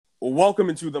Welcome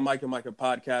into the Mike and Micah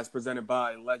podcast presented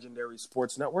by Legendary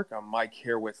Sports Network. I'm Mike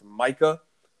here with Micah.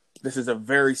 This is a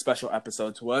very special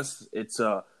episode to us. It's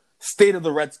a State of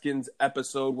the Redskins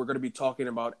episode. We're going to be talking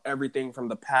about everything from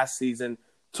the past season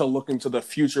to looking to the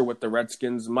future with the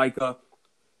Redskins. Micah,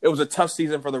 it was a tough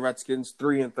season for the Redskins,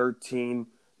 3-13,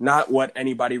 not what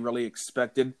anybody really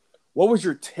expected. What was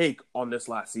your take on this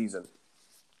last season?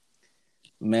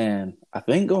 Man, I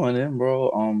think going in,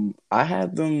 bro, I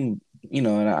had them,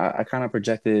 and I kind of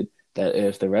projected that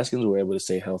if the Redskins were able to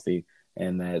stay healthy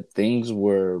and that things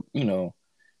were,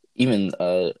 even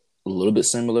a little bit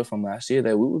similar from last year,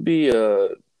 that we would be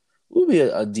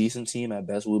a decent team at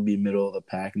best. We'd be middle of the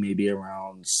pack, maybe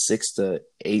around 6 to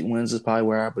 8 wins is probably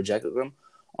where I projected them.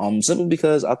 Simply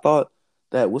because I thought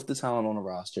that with the talent on the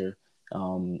roster,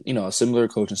 a similar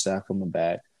coaching staff coming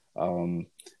back,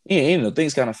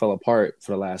 things kind of fell apart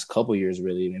for the last couple years,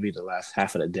 really, maybe the last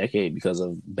half of the decade because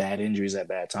of bad injuries at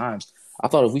bad times. I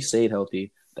thought if we stayed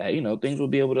healthy, that things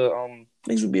would be able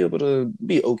to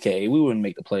be okay. We wouldn't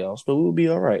make the playoffs, but we would be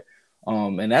all right.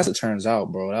 And as it turns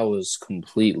out, bro, that was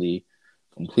completely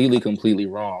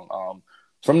wrong.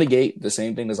 From the gate, the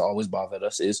same thing that's always bothered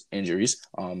us is injuries.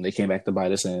 They came back to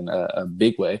bite us in a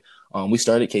big way. We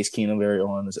started Case Keenum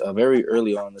very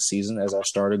early on in the season as our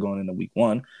starter going into week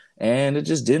 1, and it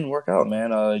just didn't work out,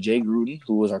 man. Jay Gruden,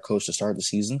 who was our coach to start the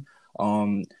season,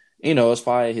 it's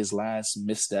probably his last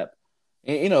misstep.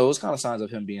 And, it was kind of signs of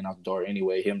him being out the door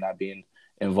anyway, him not being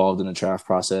involved in the draft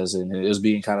process, and it was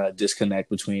being kind of a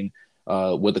disconnect between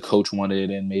what the coach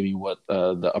wanted and maybe what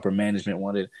the upper management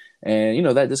wanted. And,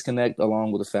 that disconnect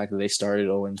along with the fact that they started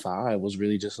 0-5 was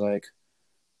really just like,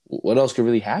 what else could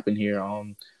really happen here?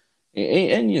 Our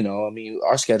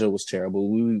schedule was terrible.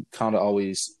 We kind of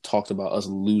always talked about us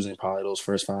losing probably those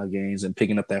first 5 games and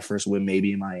picking up that first win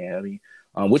maybe in Miami,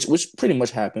 which pretty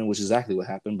much happened, which is exactly what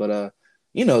happened. But,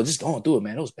 just going through it,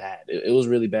 man, it was bad. It was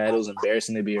really bad. It was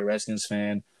embarrassing to be a Redskins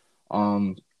fan.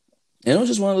 And it was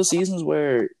just one of those seasons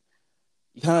where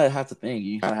you kind of have to think,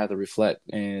 you kind of have to reflect,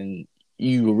 and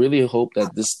you really hope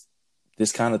that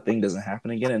this kind of thing doesn't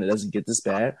happen again and it doesn't get this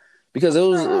bad, because it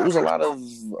was a lot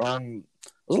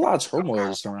of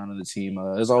turmoil surrounding the team.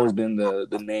 There's always been the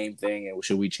name thing, and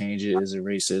should we change it? Is it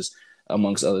racist,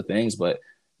 amongst other things? But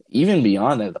even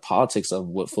beyond that, the politics of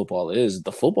what football is,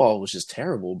 the football was just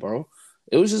terrible, bro.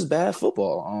 It was just bad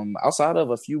football. Outside of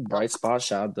a few bright spots,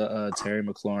 shout out to Terry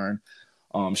McLaurin.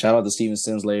 Shout out to Steven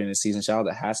Sims later in the season. Shout out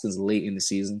to Haskins late in the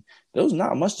season. There was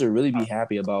not much to really be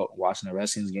happy about watching the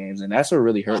Redskins games, and that's what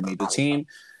really hurt me. The team,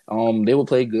 they would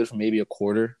play good for maybe a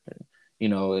quarter,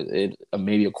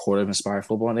 maybe a quarter of inspired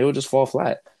football, and they would just fall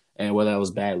flat. And whether that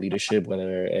was bad leadership,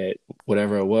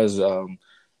 whatever it was,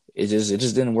 it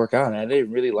just didn't work out. And I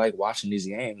didn't really like watching these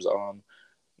games.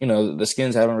 The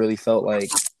Skins haven't really felt like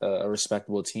a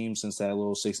respectable team since that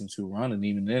little 6-2 run, and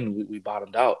even then we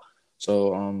bottomed out.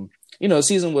 So, the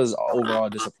season was overall a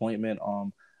disappointment.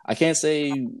 I can't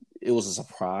say it was a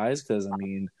surprise because,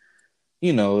 when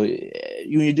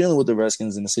you're dealing with the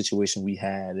Redskins in the situation we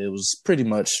had, it was pretty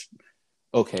much,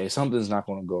 okay, something's not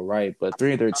going to go right. But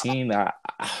 3-13,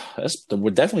 that's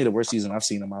definitely the worst season I've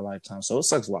seen in my lifetime. So it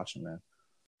sucks watching, man.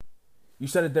 You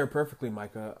said it there perfectly,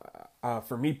 Micah.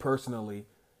 For me personally,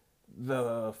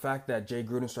 the fact that Jay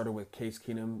Gruden started with Case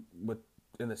Keenum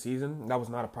in the season, that was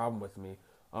not a problem with me.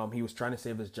 He was trying to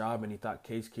save his job, and he thought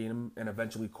Case Keenum and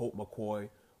eventually Colt McCoy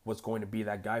was going to be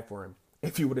that guy for him.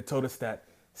 If you would have told us that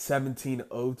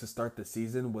 17-0 to start the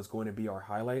season was going to be our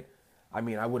highlight, I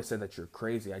would have said that you're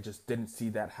crazy. I just didn't see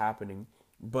that happening.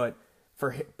 But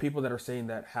for people that are saying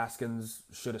that Haskins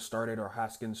should have started or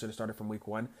Haskins should have started from week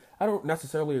 1, I don't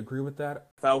necessarily agree with that.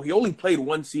 He only played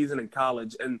 1 season in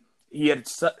college, and he had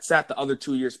sat the other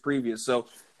 2 years previous. So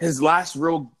his last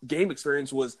real game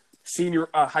experience was senior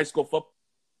high school football.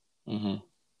 Mm-hmm.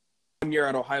 1 year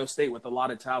at Ohio State with a lot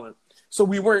of talent. So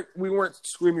we weren't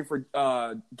screaming for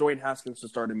Dwayne Haskins to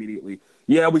start immediately.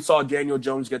 Yeah, we saw Daniel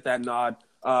Jones get that nod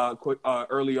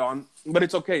early on, but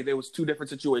it's okay. There was 2 different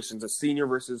situations, a senior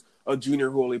versus a junior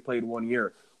who only played 1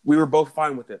 year. We were both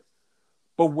fine with it.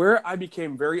 But where I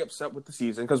became very upset with the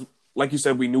season, because like you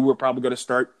said, we knew we were probably going to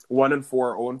start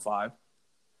 1-4, 0-5,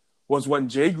 was when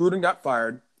Jay Gruden got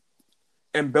fired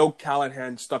and Bill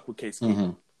Callahan stuck with Case Keenum.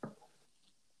 Mm-hmm.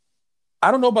 I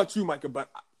don't know about you, Micah,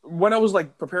 but when I was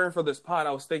preparing for this pod,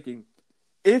 I was thinking,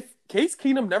 if Case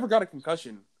Keenum never got a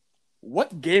concussion,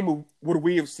 what game would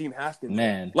we have seen Haskins?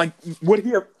 Man, would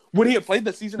he have played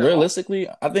the season? Realistically,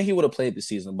 I think he would have played the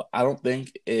season, but I don't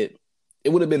think it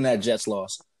would have been that Jets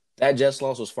loss. That Jets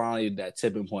loss was finally that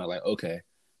tipping point. Like, okay,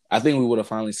 I think we would have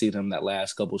finally seen him that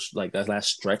last that last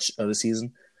stretch of the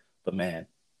season. But man.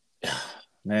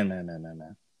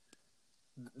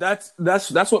 That's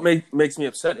what makes me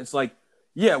upset. It's like,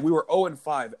 yeah, we were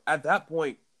 0-5 at that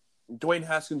point. Dwayne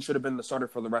Haskins should have been the starter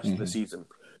for the rest of the Mm-hmm. season.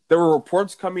 There were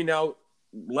reports coming out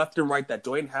left and right that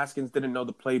Dwayne Haskins didn't know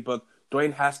the playbook.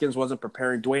 Dwayne Haskins wasn't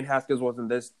preparing. Dwayne Haskins wasn't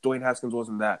this. Dwayne Haskins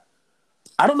wasn't that.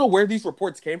 I don't know where these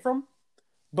reports came from,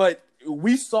 but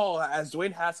we saw as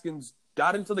Dwayne Haskins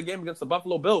got into the game against the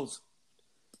Buffalo Bills,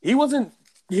 he wasn't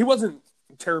he wasn't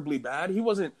terribly bad. He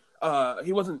wasn't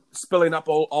spilling up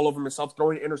all over himself,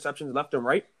 throwing interceptions left and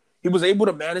right. He was able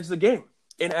to manage the game.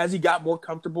 And as he got more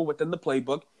comfortable within the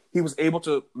playbook, he was able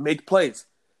to make plays.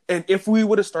 And if we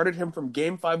would have started him from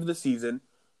game 5 of the season,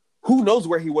 who knows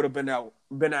where he would have been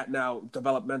at now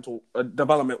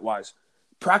development wise.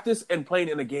 Practice and playing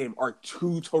in a game are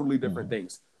two totally different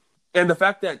things. And the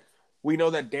fact that we know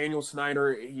that Daniel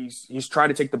Snyder, he's trying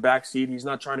to take the back seat. He's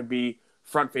not trying to be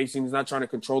front facing. He's not trying to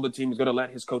control the team. He's going to let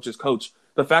his coaches coach.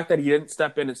 The fact that he didn't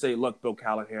step in and say, look, Bill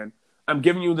Callahan, I'm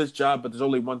giving you this job, but there's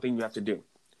only one thing you have to do.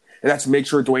 And that's make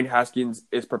sure Dwayne Haskins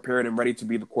is prepared and ready to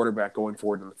be the quarterback going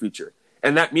forward in the future.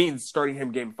 And that means starting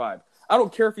him game 5. I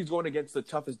don't care if he's going against the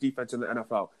toughest defense in the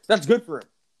NFL. That's good for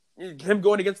him. Him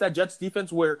going against that Jets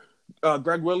defense where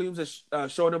Greg Williams is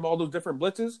showing him all those different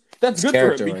blitzes, that's good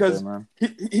for him because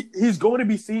he's going to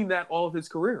be seeing that all of his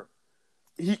career.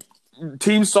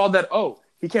 Teams saw that,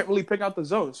 he can't really pick out the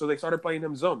zone, so they started playing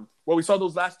him zone. Well, we saw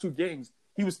those last 2 games.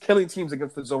 He was killing teams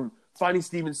against the zone, finding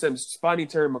Steven Sims, finding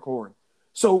Terry McLaurin.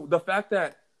 So the fact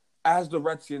that as the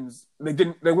Redskins,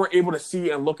 they weren't able to see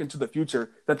and look into the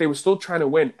future, that they were still trying to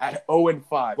win at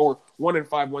 0-5 or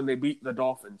 1-5 when they beat the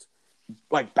Dolphins,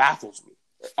 like baffles me.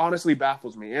 It honestly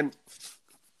baffles me. And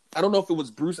I don't know if it was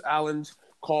Bruce Allen's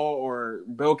call or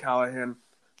Bill Callahan,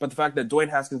 but the fact that Dwayne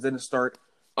Haskins didn't start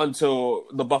until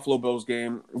the Buffalo Bills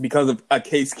game because of a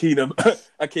Case Keenum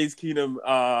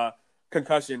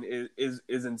concussion is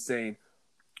insane.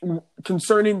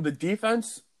 Concerning the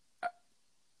defense,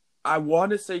 I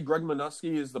want to say Greg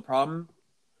Minuski is the problem,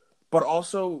 but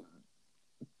also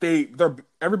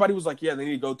everybody was like, yeah, they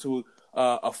need to go to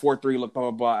a 4-3, look, blah,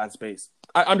 blah, blah, at space.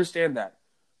 I understand that.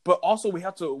 But also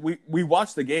we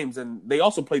watched the games and they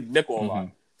also played nickel a lot.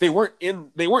 They weren't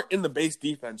in the base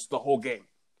defense the whole game.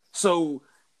 So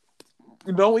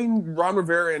knowing Ron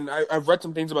Rivera, and I've read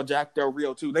some things about Jack Del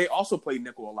Rio too, they also played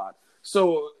nickel a lot.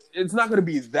 So it's not going to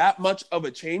be that much of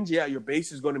a change. Yeah, your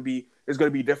base is going to be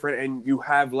different, and you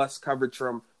have less coverage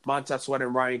from Montez Sweat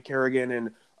and Ryan Kerrigan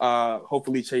and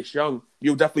hopefully Chase Young.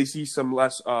 You'll definitely see some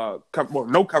less, no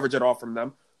coverage at all from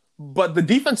them. But the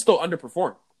defense still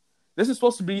underperformed. This is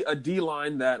supposed to be a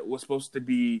D-line that was supposed to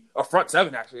be a front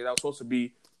 7, actually, that was supposed to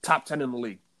be top 10 in the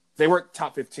league. They weren't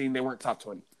top 15. They weren't top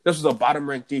 20. This was a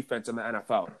bottom-ranked defense in the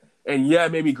NFL. And yeah,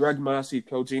 maybe Greg Minuski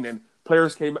coaching and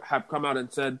players have come out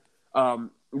and said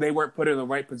they weren't put in the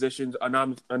right positions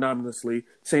anonymously,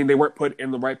 saying they weren't put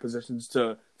in the right positions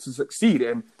to succeed.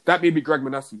 And that may be Greg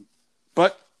Minuski.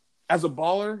 But as a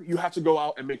baller, you have to go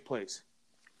out and make plays.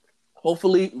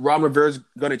 Hopefully, Ron Rivera is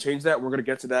going to change that. We're going to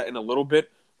get to that in a little bit.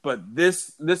 But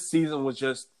this season was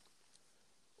just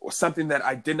something that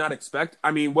I did not expect.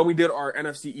 I mean, when we did our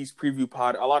NFC East preview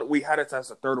pod, we had it as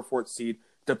a 3rd or 4th seed,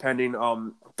 depending.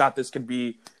 Thought this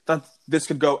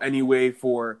could go any way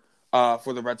for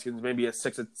the Redskins, maybe a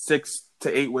 6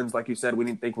 to 8 wins, like you said. We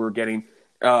didn't think we were getting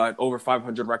over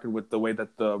 500 record with the way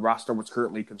that the roster was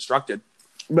currently constructed.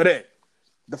 But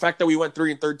the fact that we went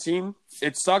 3-13,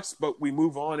 it sucks, but we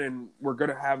move on and we're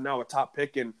going to have now a top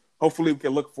pick, and hopefully we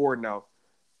can look forward now.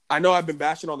 I know I've been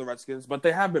bashing on the Redskins, but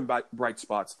they have been bright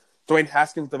spots. Dwayne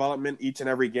Haskins' development each and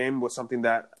every game was something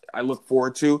that I look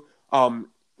forward to.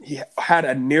 He had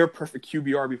a near-perfect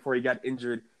QBR before he got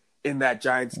injured in that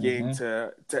Giants game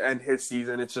to end his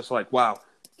season. It's just like, wow.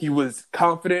 He was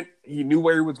confident. He knew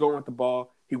where he was going with the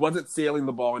ball. He wasn't sailing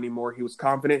the ball anymore. He was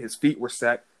confident. His feet were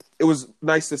set. It was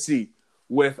nice to see.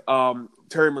 With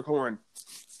Terry McLaurin,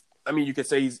 I mean, you could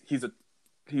say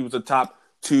he was a top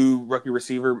 2 rookie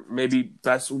receiver, maybe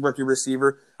best rookie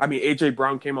receiver. I mean, A.J.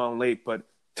 Brown came on late, but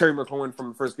Terry McLaurin from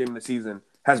the first game of the season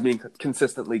has been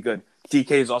consistently good.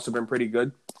 DK has also been pretty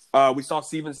good. We saw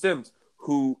Steven Sims,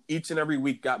 who each and every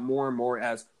week got more and more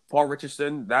as Paul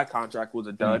Richardson. That contract was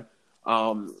a dud.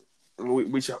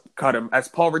 We should cut him. As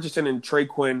Paul Richardson and Trey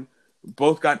Quinn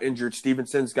both got injured, Steven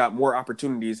Sims got more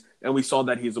opportunities, and we saw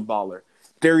that he's a baller.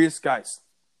 Darius Geis,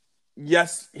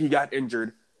 yes, he got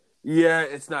injured. Yeah,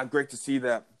 it's not great to see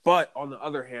that. But on the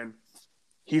other hand,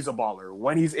 he's a baller.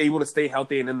 When he's able to stay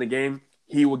healthy and in the game,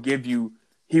 he was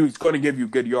going to give you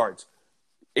good yards.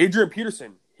 Adrian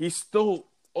Peterson, he's still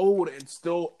old and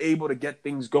still able to get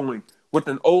things going. With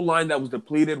an O-line that was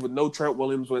depleted, with no Trent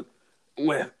Williams, with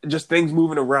just things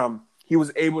moving around, he was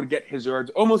able to get his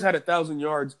yards. Almost had 1,000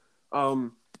 yards,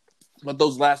 but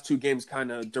those last two games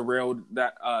kind of derailed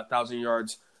that 1,000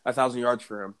 yards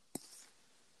for him.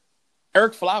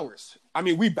 Eric Flowers. I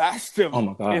mean, we bashed him Oh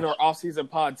my gosh. in our offseason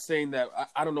pod saying that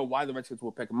I don't know why the Redskins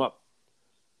will pick him up.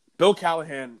 Bill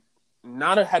Callahan,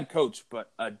 not a head coach,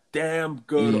 but a damn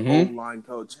good O-line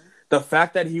coach. The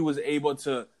fact that he was able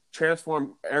to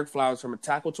transform Eric Flowers from a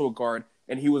tackle to a guard,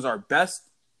 and he was our best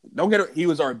 – don't get it – he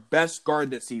was our best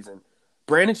guard this season.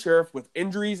 Brandon Sheriff, with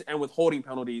injuries and with holding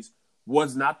penalties,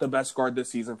 was not the best guard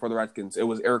this season for the Redskins. It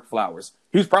was Eric Flowers.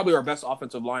 He was probably our best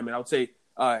offensive lineman. I would say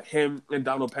him and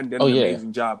Donald Penn did an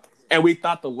amazing job. And we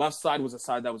thought the left side was a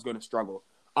side that was going to struggle.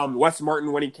 Wes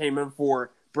Martin, when he came in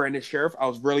for Brandon Sheriff, I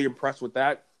was really impressed with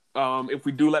that. If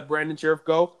we do let Brandon Sheriff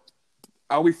go,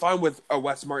 I'll be fine with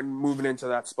Wes Martin moving into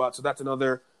that spot. So that's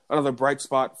another bright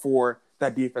spot for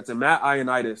that defense. And Matt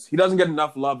Ioannidis, he doesn't get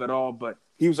enough love at all, but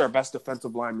he was our best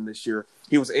defensive lineman this year.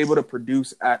 He was able to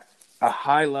produce at a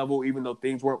high level, even though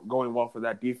things weren't going well for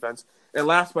that defense. And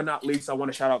last but not least, I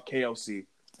want to shout out KLC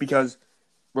because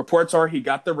reports are he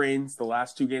got the reins the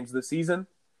last two games of the season,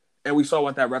 and we saw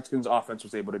what that Redskins offense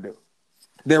was able to do.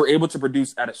 They were able to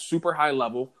produce at a super high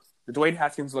level. Dwayne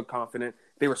Haskins looked confident.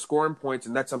 They were scoring points,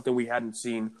 and that's something we hadn't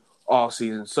seen all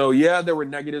season. So, yeah, there were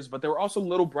negatives, but there were also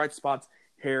little bright spots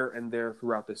here and there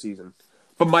throughout the season.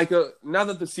 But, Micah, now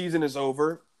that the season is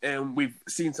over and we've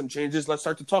seen some changes, let's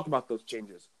start to talk about those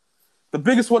changes. The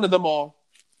biggest one of them all,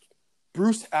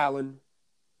 Bruce Allen,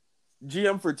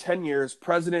 GM for 10 years,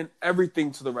 president,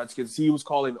 everything to the Redskins. He was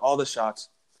calling all the shots.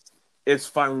 It's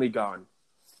finally gone.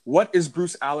 What is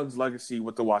Bruce Allen's legacy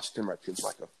with the Washington Redskins,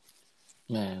 Micah?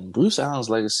 Man, Bruce Allen's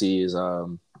legacy is,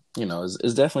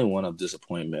 is definitely one of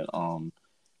disappointment.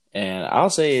 And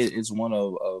I'll say it's one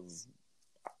of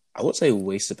I would say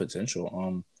wasted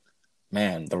potential.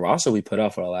 Man, the roster we put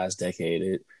out for the last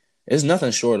decade, it's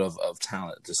nothing short of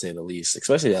talent, to say the least,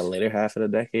 especially that later half of the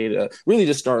decade. Really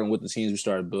just starting with the teams we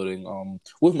started building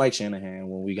with Mike Shanahan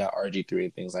when we got RG3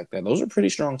 and things like that. Those are pretty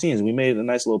strong teams. We made a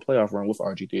nice little playoff run with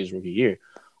RG3's rookie year.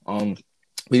 But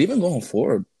even going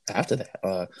forward after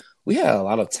that, we had a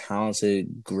lot of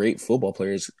talented, great football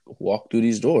players walk through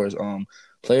these doors.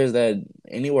 Players that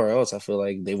anywhere else, I feel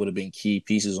like they would have been key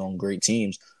pieces on great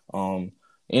teams.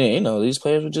 These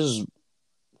players were just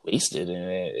wasted, and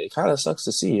it kind of sucks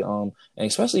to see. And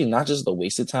especially not just the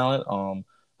wasted talent,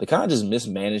 the kind of just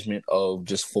mismanagement of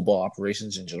just football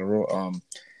operations in general.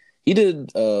 He did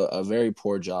a very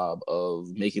poor job of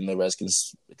making the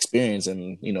Redskins experience,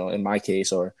 and in my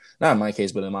case, or not in my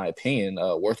case, but in my opinion,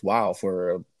 worthwhile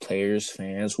for players,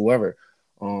 fans, whoever.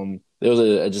 There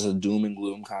was just a doom and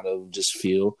gloom kind of just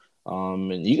feel.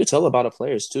 And you could tell about the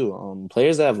players too.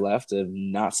 Players that have left have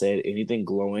not said anything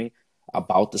glowing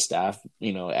about the staff,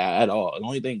 at all. The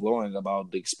only thing glowing about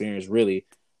the experience, really,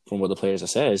 from what the players have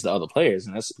said, is the other players,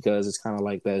 and that's because it's kind of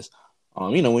like this.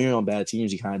 When you're on bad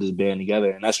teams, you kind of just band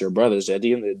together, and that's your brothers. At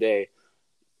the end of the day,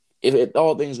 if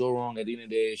all things go wrong, at the end of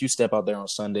the day, if you step out there on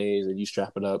Sundays and you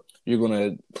strap it up, you're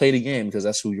going to play the game because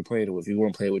that's who you're playing with. You're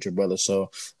going to play with your brother. So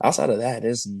outside of that,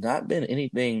 there's not been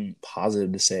anything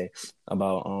positive to say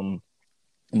about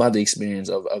the experience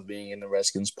of being in the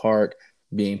Redskins Park,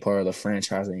 being part of the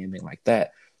franchise, or anything like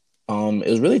that. It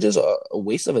was really just a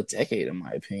waste of a decade, in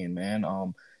my opinion,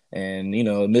 man. And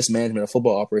mismanagement of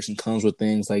football operation comes with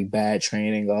things like bad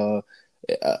training,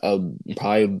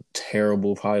 probably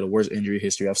terrible, probably the worst injury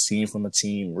history I've seen from a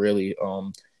team, really.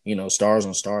 Stars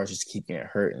on stars just keep getting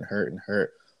hurt and hurt and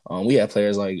hurt. We had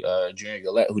players like Junior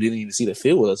Gillette who didn't even see the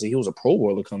field with us. He was a Pro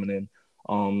Bowler coming in.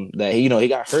 That he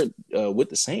got hurt with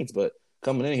the Saints, but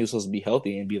coming in he was supposed to be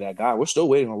healthy and be that guy. We're still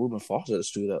waiting on Reuben Foster to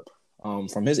suit up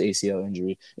from his ACL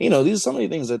injury. These are so many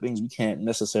things we can't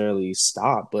necessarily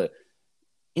stop, but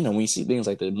when you see things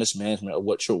like the mismanagement of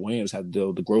what Trent Williams had to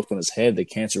do, the growth on his head, the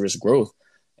cancerous growth,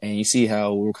 and you see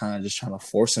how we're kind of just trying to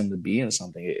force him to be in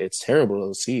something, it's terrible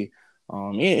to see.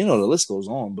 The list goes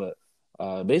on, but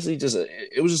basically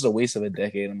it was just a waste of a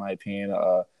decade, in my opinion.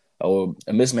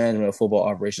 A mismanagement of football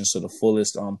operations to the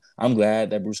fullest. I'm glad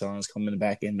that Bruce Allen is coming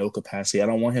back in no capacity. I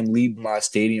don't want him leaving my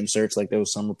stadium search like there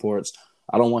was some reports.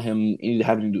 I don't want him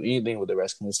having to do anything with the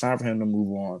Redskins. It's time for him to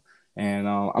move on. And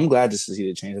I'm glad just to see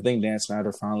the change. I think Dan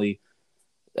Snyder finally,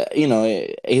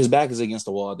 his back is against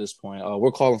the wall at this point.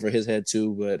 We're calling for his head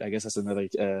too, but I guess that's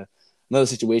another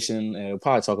situation. We'll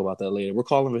probably talk about that later. We're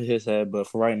calling for his head, but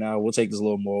for right now, we'll take this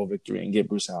little moral victory and get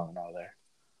Bruce Allen out of there.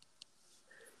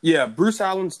 Yeah, Bruce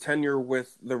Allen's tenure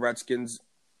with the Redskins,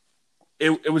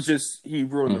 it was just, he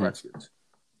ruined the Redskins.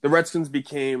 The Redskins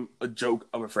became a joke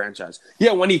of a franchise.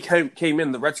 Yeah, when he came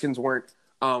in, the Redskins weren't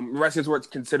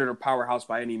considered a powerhouse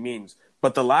by any means.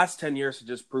 But the last 10 years have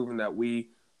just proven that we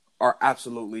are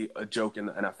absolutely a joke in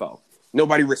the NFL.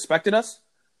 Nobody respected us.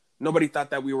 Nobody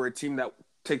thought that we were a team that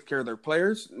takes care of their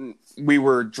players. We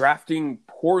were drafting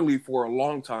poorly for a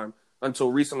long time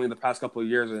until recently, the past couple of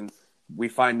years, and we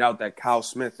find out that Kyle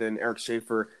Smith and Eric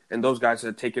Schaefer and those guys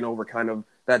had taken over kind of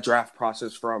that draft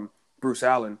process from Bruce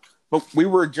Allen. But we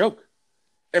were a joke.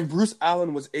 And Bruce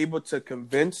Allen was able to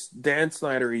convince Dan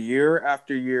Snyder year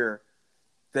after year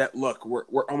that, look,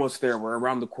 we're almost there. We're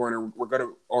around the corner. We're going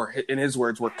to, or in his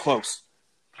words, we're close.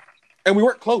 And we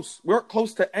weren't close. We weren't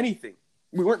close to anything.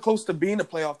 We weren't close to being a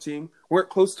playoff team. We weren't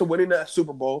close to winning a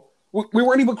Super Bowl. We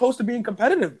weren't even close to being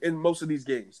competitive in most of these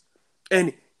games.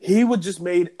 And he would just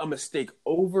made a mistake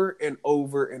over and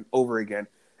over and over again.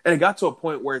 And it got to a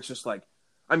point where it's just like,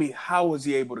 I mean, how was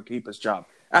he able to keep his job?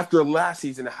 After last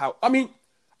season,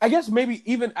 I guess maybe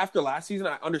even after last season,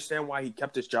 I understand why he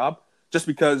kept his job. Just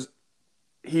because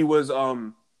he was,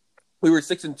 we were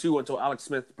 6-2 until Alex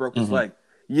Smith broke his leg.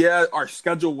 Yeah, our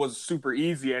schedule was super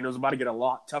easy and it was about to get a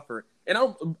lot tougher. And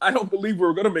I don't believe we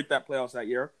were going to make that playoffs that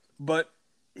year, but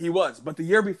he was. But the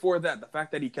year before that, the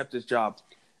fact that he kept his job,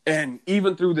 and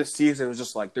even through this season, it was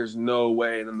just like, there's no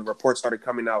way. And then the reports started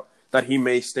coming out that he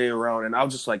may stay around. And I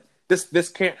was just like, this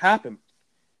can't happen.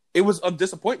 It was a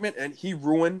disappointment, and he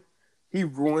ruined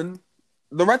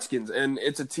the Redskins. And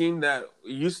it's a team that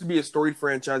used to be a storied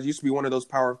franchise, used to be one of those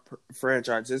power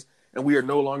franchises, and we are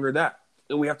no longer that.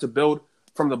 And we have to build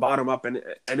from the bottom up, and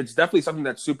it's definitely something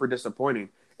that's super disappointing.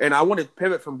 And I want to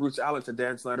pivot from Bruce Allen to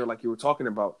Dan Snyder like you were talking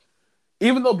about.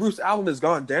 Even though Bruce Allen is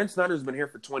gone, Dan Snyder's been here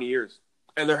for 20 years,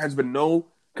 and there has been no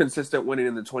consistent winning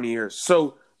in the 20 years.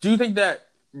 So do you think that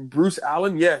Bruce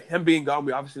Allen, him being gone,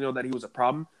 we obviously know that he was a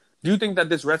problem. Do you think that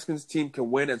this Redskins team can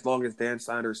win as long as Dan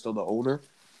Snyder is still the owner?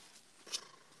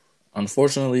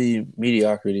 Unfortunately,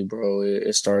 mediocrity, bro.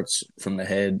 It starts from the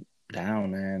head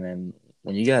down, man. And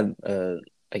when you got,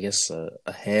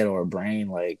 a head or a brain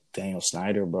like Daniel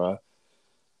Snyder, bro,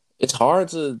 it's hard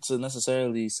to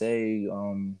necessarily say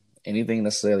anything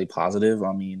necessarily positive.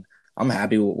 I mean, I'm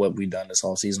happy with what we've done this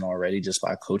whole season already, just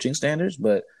by coaching standards.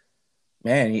 But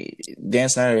man, Dan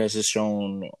Snyder has just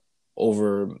shown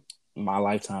over my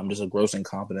lifetime just a gross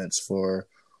incompetence for,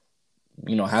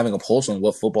 having a pulse on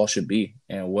what football should be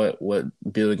and what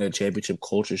building a championship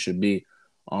culture should be.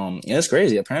 And it's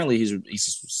crazy. Apparently, he's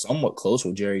somewhat close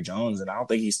with Jerry Jones, and I don't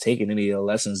think he's taken any of the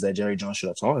lessons that Jerry Jones should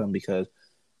have taught him, because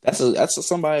that's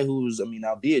somebody who's,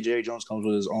 albeit Jerry Jones comes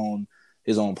with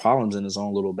his own problems and his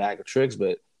own little bag of tricks,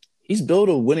 but he's built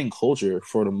a winning culture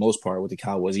for the most part with the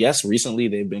Cowboys. Yes, recently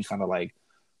they've been kind of like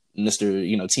Mr.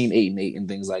 Team 8-8 and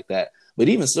things like that. But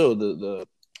even still,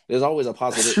 there's always a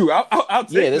positive. Shoot, I'll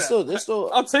take that. There's still.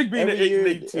 I'll take being an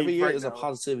 8-8 team. Every year there's a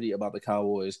positivity about the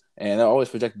Cowboys, and they're always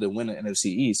projected to win the NFC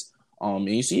East. And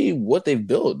you see what they've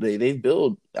built. They've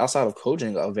built, outside of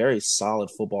coaching, a very solid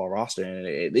football roster.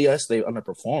 And yes, they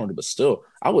underperformed, but still,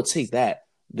 I would take that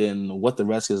than what the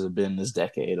Redskins have been this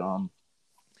decade.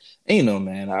 And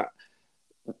man,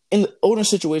 in the owner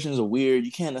situations are weird.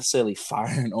 You can't necessarily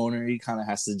fire an owner. He kind of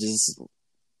has to just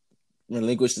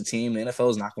relinquish the team. The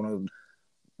NFL is not going to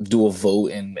do a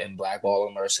vote and blackball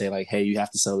him or say like, hey, you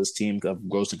have to sell this team of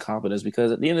gross incompetence,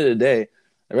 because at the end of the day,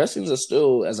 the Redskins are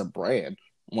still, as a brand,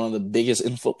 one of the biggest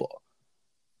in football.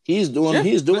 He's doing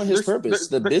his purpose.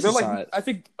 The business side. I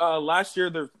think last year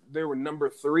they were number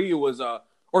 3. It was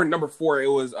or number 4. It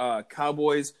was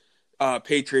Cowboys,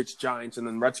 Patriots, Giants, and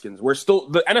then Redskins. We're still,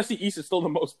 the NFC East is still the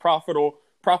most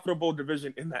profitable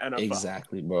division in the NFL.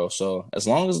 Exactly, bro. So as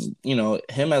long as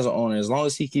him as an owner, as long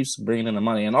as he keeps bringing in the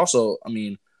money, and also,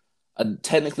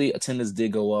 technically attendance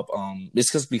did go up.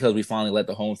 It's just because we finally let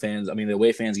the home fans. The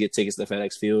away fans get tickets to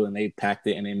FedEx Field, and they packed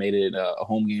it and they made it a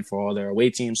home game for all their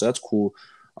away teams. So that's cool.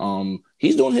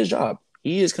 He's doing his job.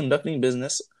 He is conducting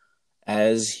business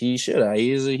as he should.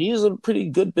 He is a pretty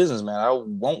good businessman. I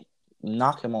won't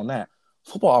knock him on that.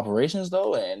 Football operations,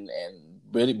 though, and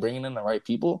really bringing in the right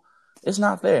people, it's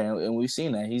not there. And we've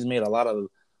seen that. He's made a lot of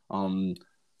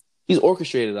he's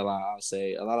orchestrated a lot, I would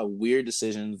say, a lot of weird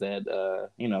decisions that,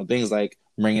 things like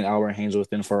bringing Albert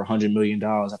Haynesworth in for $100 million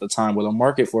at the time, where the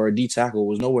market for a D tackle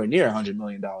was nowhere near $100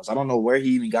 million. I don't know where he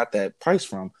even got that price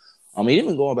from.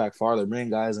 Even going back farther,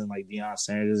 bringing guys in like Deion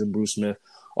Sanders and Bruce Smith,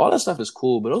 all that stuff is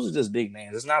cool, but those are just big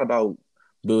names. It's not about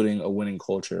building a winning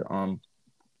culture. I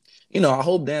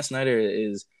hope Dan Snyder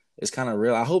is kind of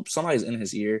real. I hope somebody's in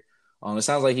his ear. It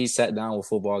sounds like he sat down with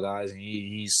football guys and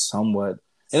he's somewhat.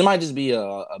 It might just be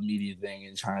a media thing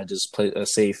and trying to just play a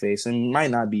safe face, and it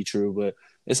might not be true, but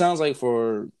it sounds like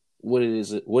for what it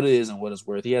is and what it's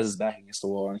worth, he has his back against the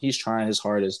wall and he's trying his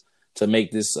hardest to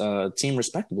make this team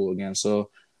respectable again. So,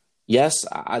 yes,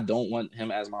 I don't want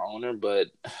him as my owner, but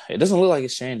it doesn't look like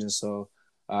it's changing. So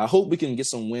I hope we can get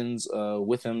some wins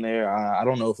with him there. I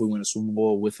don't know if we win a Super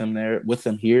Bowl with him there, with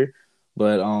him here,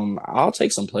 but I'll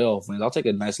take some playoff wins. I'll take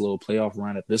a nice little playoff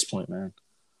run at this point, man.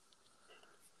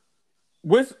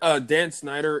 With Dan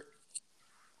Snyder,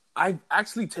 I've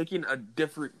actually taken a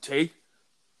different take.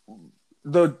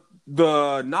 The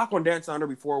knock on Dan Snyder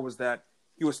before was that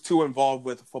he was too involved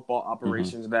with football Mm-hmm.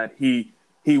 operations, that he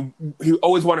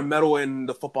always wanted to meddle in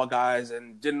the football guys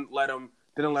and didn't let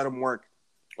him work.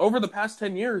 Over the past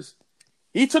 10 years,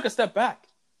 he took a step back.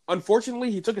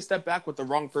 Unfortunately, he took a step back with the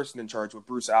wrong person in charge, with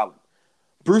Bruce Allen.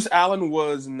 Bruce Allen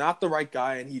was not the right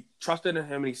guy, and he trusted in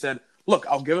him, and he said, look,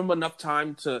 I'll give him enough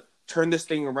time to turn this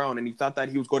thing around, and he thought that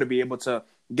he was going to be able to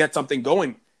get something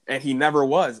going, and he never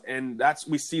was, and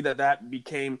we see that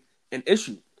became an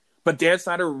issue. But Dan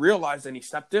Snyder realized, and he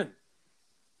stepped in.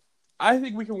 I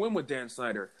think we can win with Dan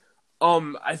Snyder.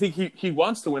 I think he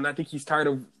wants to win. I think he's tired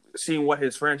of seeing what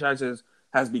his franchise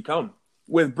has become.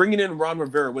 With bringing in Ron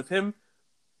Rivera,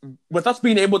 with us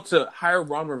being able to hire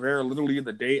Ron Rivera literally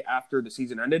the day after the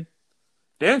season ended,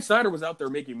 Dan Snyder was out there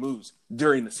making moves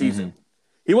during the Mm-hmm. season.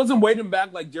 He wasn't waiting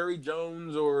back like Jerry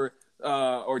Jones or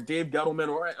Dave Gettleman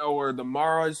or the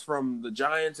Maras from the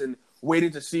Giants and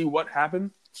waiting to see what happened.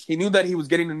 He knew that he was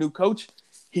getting a new coach.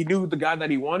 He knew the guy that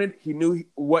he wanted. He knew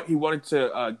what he wanted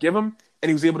to give him, and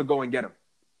he was able to go and get him.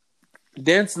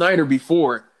 Dan Snyder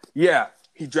before, yeah,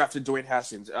 he drafted Dwayne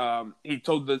Haskins. He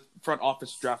told the front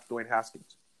office to draft Dwayne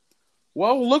Haskins.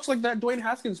 Well, it looks like that Dwayne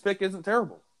Haskins pick isn't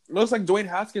terrible. It looks like Dwayne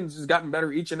Haskins has gotten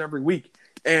better each and every week,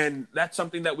 and that's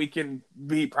something that we can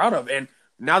be proud of. And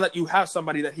now that you have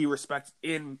somebody that he respects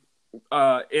in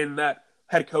that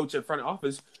head coach and front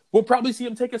office, we'll probably see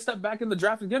him take a step back in the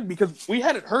draft again, because we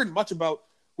hadn't heard much about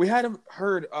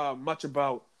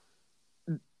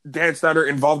Dan Snyder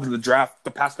involved in the draft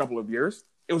the past couple of years.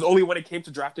 It was only when it came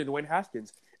to drafting Dwayne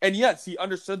Haskins. And yes, he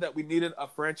understood that we needed a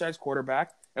franchise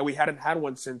quarterback, and we hadn't had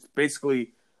one since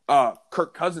basically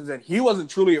Kirk Cousins. And he wasn't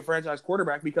truly a franchise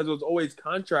quarterback because it was always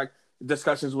contract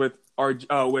discussions with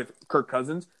Kirk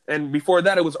Cousins. And before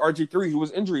that, it was RG3 who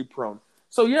was injury prone.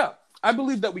 So yeah, I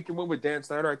believe that we can win with Dan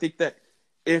Snyder. I think that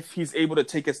if he's able to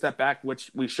take a step back,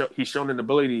 which he's shown an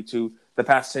ability to the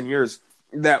past 10 years,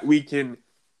 that we can,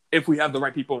 if we have the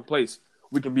right people in place,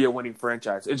 we can be a winning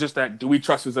franchise. It's just that, do we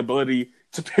trust his ability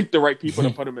to pick the right people to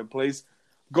put him in place?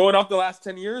 Going off the last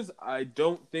 10 years, I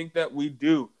don't think that we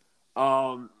do.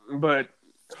 But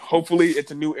hopefully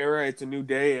it's a new era, it's a new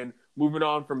day, and moving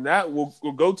on from that, we'll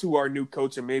go to our new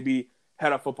coach and maybe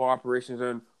head up football operations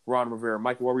and Ron Rivera.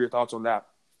 Mike, what were your thoughts on that?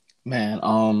 Man,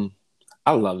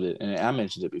 I loved it, and I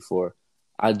mentioned it before.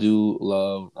 I do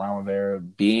love Ron Rivera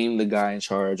being the guy in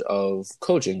charge of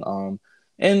coaching.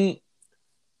 And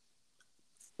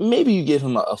maybe you give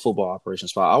him a football operation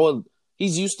spot.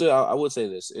 He's used to. I would say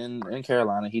this in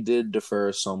Carolina, he did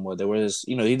defer somewhat. There was,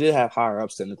 he did have higher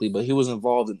ups technically, but he was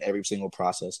involved in every single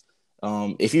process.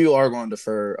 If you are going to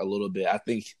defer a little bit, I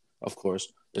think, of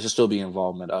course, there should still be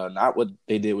involvement. Not what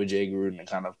they did with Jay Gruden and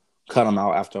kind of cut him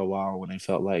out after a while when they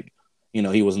felt like,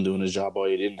 he wasn't doing his job or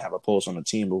he didn't have a pulse on the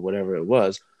team or whatever it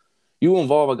was. You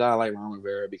involve a guy like Ron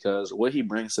Rivera because what he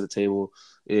brings to the table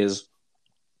is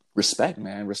respect,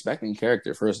 man. Respecting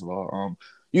character, first of all.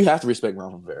 You have to respect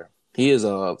Ron Rivera. He is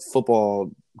a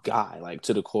football guy, like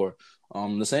to the core.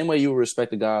 The same way you would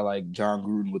respect a guy like John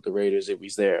Gruden with the Raiders if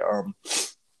he's there.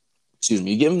 Excuse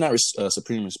me. You give him that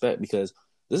supreme respect because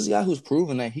this is a guy who's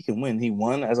proven that he can win. He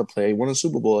won as a player. He won a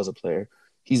Super Bowl as a player.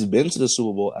 He's been to the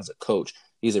Super Bowl as a coach.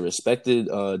 He's a respected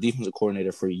defensive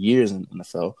coordinator for years in the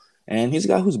NFL, and he's a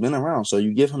guy who's been around. So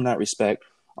you give him that respect.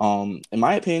 In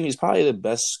my opinion, he's probably the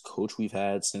best coach we've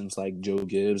had since like Joe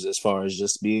Gibbs, as far as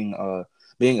just being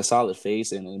a solid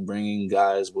face and bringing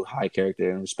guys with high character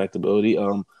and respectability. I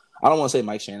don't want to say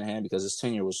Mike Shanahan because his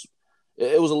tenure was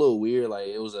a little weird. Like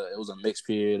it was a mixed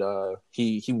period.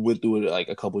 He went through it like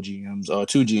a couple GMs,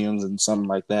 two GMs, and something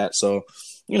like that. So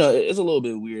it's a little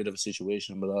bit weird of a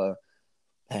situation, but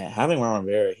having Ron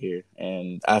Rivera here,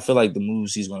 and I feel like the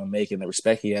moves he's going to make and the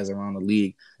respect he has around the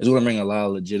league is going to bring a lot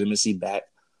of legitimacy back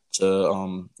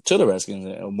to the Redskins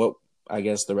and what I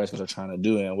guess the Redskins are trying to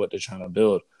do and what they're trying to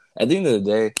build. At the end of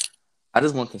the day, I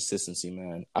just want consistency,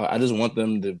 man. I just want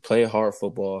them to play hard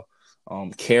football,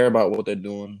 care about what they're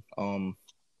doing, and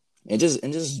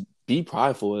just be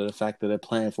prideful of the fact that they're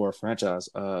playing for a franchise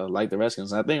like the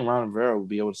Redskins. And I think Ron Rivera will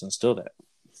be able to instill that.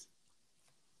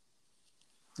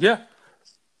 Yeah.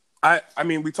 I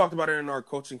mean, we talked about it in our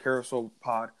coaching carousel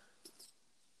pod.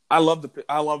 I love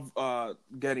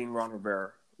getting Ron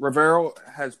Rivera. Rivera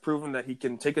has proven that he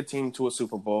can take a team to a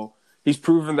Super Bowl. He's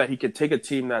proven that he can take a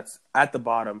team that's at the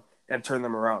bottom and turn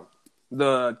them around.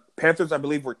 The Panthers, I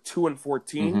believe, were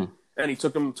 2-14, and he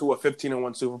took them to a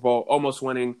 15-1 Super Bowl, almost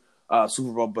winning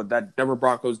Super Bowl. But that Denver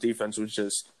Broncos defense was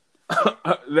just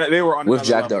they were on with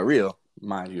Jack level. Del Rio,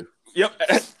 mind you. Yep,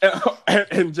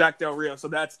 and Jack Del Rio. So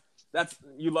that's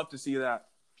you love to see that.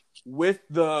 With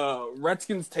the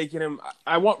Redskins taking him,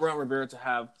 I want Ron Rivera to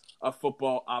have a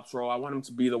football ops role. I want him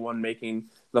to be the one making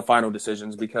the final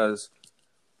decisions because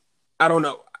I don't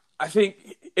know. I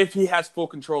think if he has full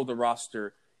control of the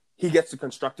roster, he gets to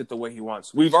construct it the way he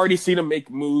wants. We've already seen him make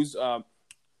moves,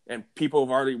 and people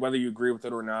have already, whether you agree with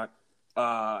it or not,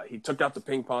 he took out the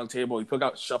ping pong table, he took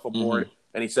out shuffleboard,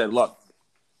 and he said, "Look,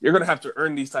 you're going to have to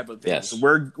earn these type of things.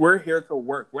 Yes. We're here to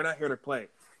work. We're not here to play."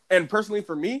 And personally,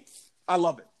 for me, I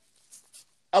love it.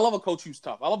 I love a coach who's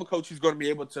tough. I love a coach who's going to be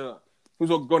able to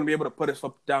put his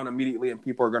foot down immediately, and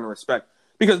people are going to respect.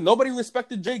 Because nobody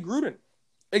respected Jay Gruden.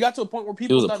 It got to a point where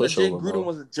people thought that Jay Gruden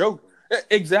was a joke.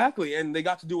 Exactly, and they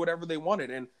got to do whatever they wanted,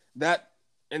 and that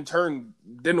in turn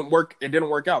didn't work. It didn't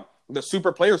work out. The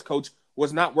super players coach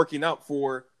was not working out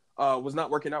for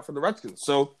the Redskins.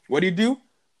 So what do?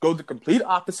 Go the complete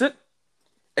opposite,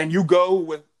 and you go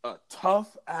with a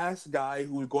tough ass guy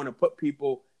who's going to put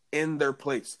people in their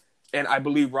place. And I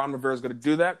believe Ron Rivera is going to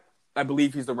do that. I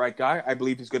believe he's the right guy. I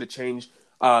believe he's going to change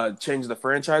the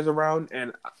franchise around,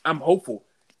 and I'm hopeful.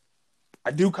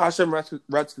 I do caution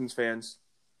Redskins fans.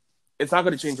 It's not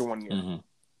going to change in 1 year.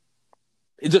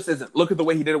 It just isn't. Look at the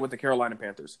way he did it with the Carolina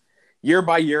Panthers. Year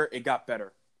by year, it got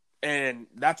better. And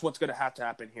that's what's going to have to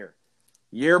happen here.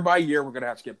 Year by year, we're going to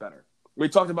have to get better. We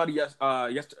talked about it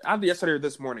yesterday or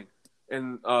this morning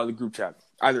in the group chat.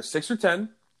 Either 6 or 10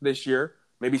 this year,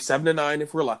 maybe 7 to 9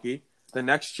 if we're lucky. The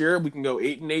next year, we can go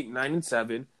 8-8,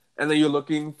 9-7. And then you're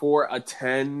looking for a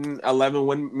 10-11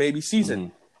 win maybe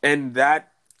season. And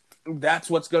that's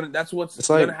what's gonna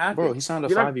happen. Bro, he signed a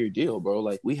 5-year deal, bro.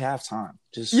 Like, we have time.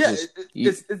 It's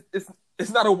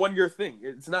not a 1 year thing.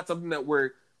 It's not something that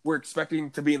we're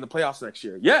expecting to be in the playoffs next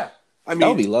year. Yeah, I mean, that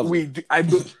would be lovely.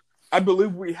 I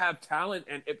believe we have talent,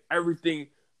 and if everything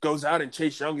goes out and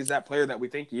Chase Young is that player that we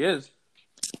think he is,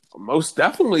 most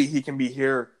definitely he can be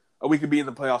here. We could be in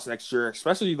the playoffs next year,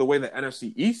 especially the way the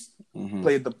NFC East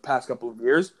played the past couple of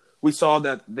years. We saw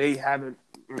that they haven't.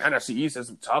 NFC East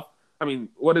isn't tough. I mean,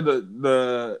 what did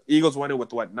the Eagles win it with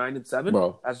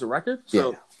 9-7 as the record?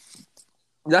 So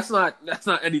that's not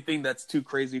anything that's too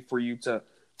crazy for you to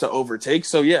overtake.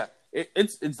 So yeah,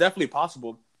 it's definitely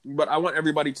possible. But I want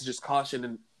everybody to just caution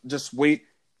and just wait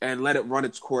and let it run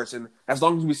its course. And as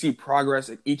long as we see progress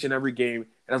in each and every game,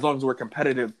 and as long as we're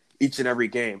competitive each and every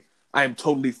game, I am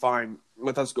totally fine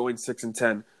with us going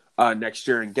 6-10 next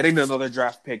year and getting another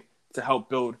draft pick to help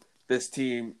build this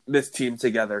team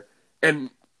together. And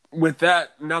with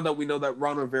that, now that we know that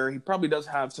Ron Rivera, he probably does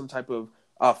have some type of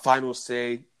final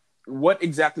say. What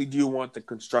exactly do you want the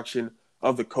construction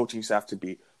of the coaching staff to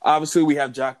be? Obviously, we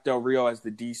have Jack Del Rio as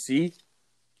the DC.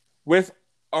 With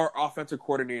our offensive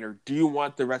coordinator, do you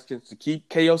want the Redskins to keep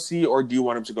KOC or do you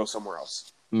want him to go somewhere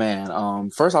else? Man,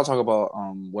 first I'll talk about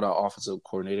what our offensive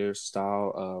coordinator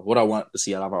style, what I want to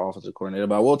see out of our offensive coordinator.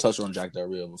 But I will touch on Jack Del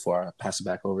Rio before I pass it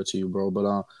back over to you, bro.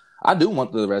 But I do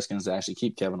want the Redskins to actually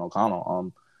keep Kevin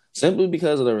O'Connell, simply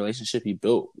because of the relationship he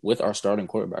built with our starting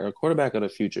quarterback, our quarterback of the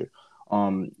future.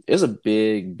 It's a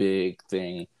big, big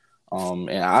thing,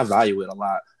 and I value it a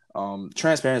lot.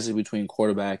 Transparency between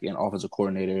quarterback and offensive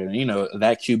coordinator, and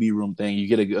that QB room thing. You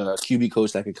get a QB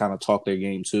coach that can kind of talk their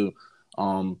game too.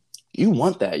 You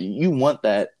want that. You want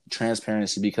that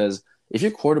transparency, because if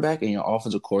your quarterback and your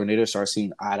offensive coordinator start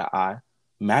seeing eye to eye,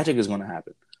 magic is going to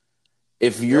happen.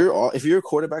 If your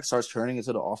quarterback starts turning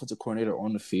into the offensive coordinator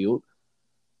on the field,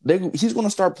 he's going to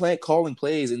start calling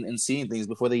plays and seeing things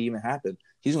before they even happen.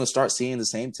 He's going to start seeing the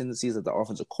same tendencies that the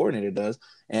offensive coordinator does.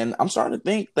 And I'm starting to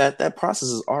think that process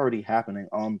is already happening.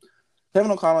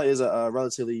 Kevin O'Connell is a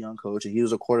relatively young coach, and he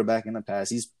was a quarterback in the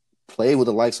past. He's played with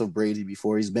the likes of Brady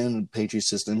before. He's been in the Patriots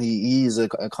system. He's an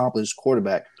accomplished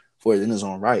quarterback for it in his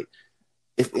own right.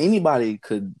 If anybody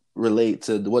could relate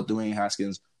to what Dwayne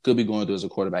Haskins could be going through as a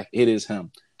quarterback, it is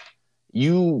him.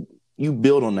 You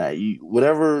build on that.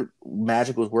 Whatever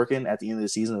magic was working at the end of the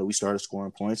season, that we started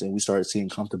scoring points and we started seeing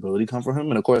comfortability come from him.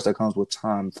 And of course, that comes with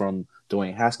time from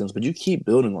Dwayne Haskins. But you keep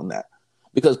building on that,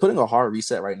 because putting a hard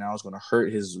reset right now is going to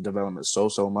hurt his development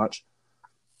so much.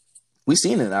 We've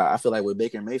seen it. I feel like with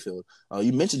Baker Mayfield,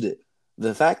 you mentioned it.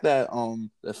 The fact that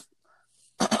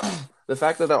the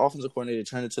fact that offensive coordinator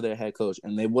turned into their head coach,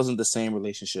 and it wasn't the same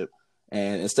relationship.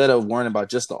 And instead of worrying about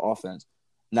just the offense,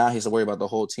 now he has to worry about the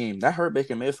whole team. That hurt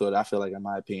Baker Mayfield, I feel like, in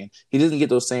my opinion. He didn't get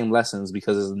those same lessons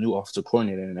because there's a new offensive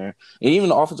coordinator in there. And even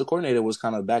the offensive coordinator was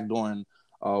kind of backdooring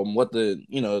what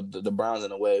the Browns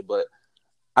in a way. But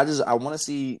I want to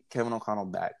see Kevin O'Connell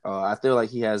back. I feel like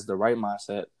he has the right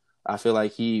mindset. I feel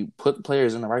like he put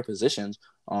players in the right positions.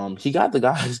 He got the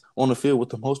guys on the field with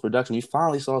the most production. We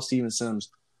finally saw Steven Sims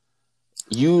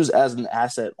used as an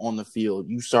asset on the field.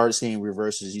 You start seeing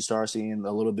reverses. You start seeing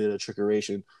a little bit of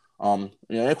trickeration. And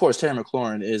of course, Terry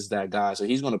McLaurin is that guy, so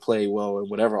he's going to play well in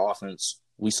whatever offense.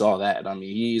 We saw that. I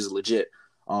mean, he's legit.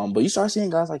 But you start seeing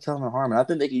guys like Kelvin Harmon. I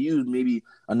think they could use maybe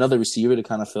another receiver to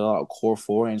kind of fill out core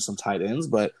four and some tight ends,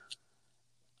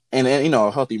 and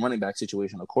a healthy running back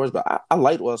situation, of course. But I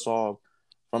liked what I saw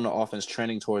from the offense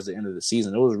trending towards the end of the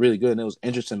season. It was really good, and it was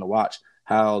interesting to watch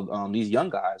how these young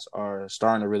guys are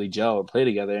starting to really gel and play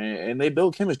together, and they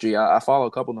build chemistry. I follow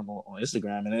a couple of them on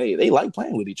Instagram, and they like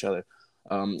playing with each other.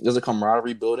 There's a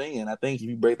camaraderie building, and I think if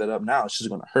you break that up now, it's just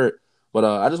going to hurt. But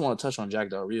I just want to touch on Jack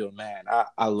Del Rio. Man,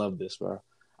 I love this, bro.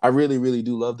 I really, really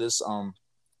do love this.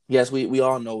 Yes, we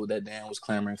all know that Dan was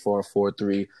clamoring for a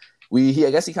 4-3.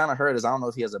 I guess he kind of heard us. I don't know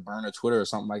if he has a burner Twitter or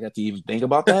something like that to even think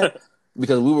about that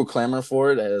because we were clamoring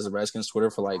for it as a Redskins Twitter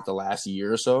for like the last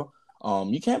year or so.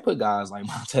 You can't put guys like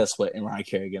Montez Sweat and Ryan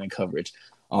Kerrigan in coverage.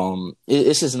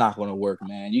 It's just not going to work,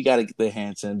 man. You got to get their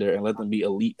hands in there and let them be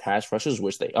elite pass rushers,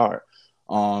 which they are.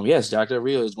 Yes, Jack Del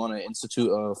Rio is going to institute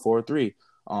a 4-3.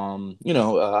 A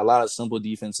lot of simple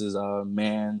defenses,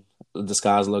 man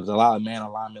disguise looks, a lot of man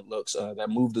alignment looks that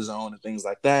move the zone and things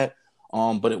like that.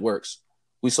 But it works.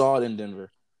 We saw it in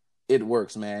Denver. It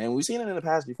works, man. And we've seen it in the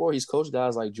past before. He's coached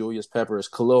guys like Julius Peppers,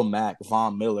 Khalil Mack,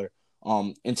 Von Miller.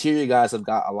 Interior guys have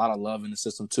got a lot of love in the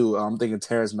system too. I'm thinking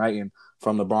Terrence Knighton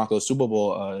from the Broncos Super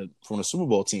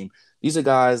Bowl team. These are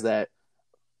guys that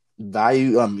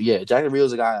value. Jack Del Rio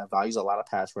is a guy that values a lot of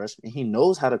pass rush, and he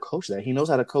knows how to coach that. He knows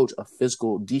how to coach a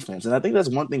physical defense, and I think that's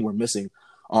one thing we're missing.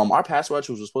 Our pass rush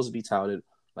was supposed to be touted,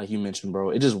 like you mentioned, bro.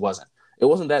 It just wasn't. It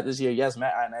wasn't that this year. Yes,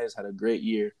 Matt Ioannidis had a great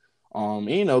year.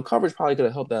 Coverage probably could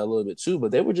have helped that a little bit too,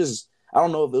 but they were just, I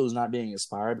don't know if it was not being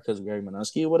inspired because of Gary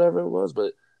Minuski or whatever it was,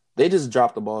 but they just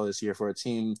dropped the ball this year for a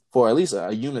team, for at least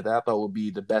a unit that I thought would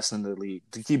be the best in the league.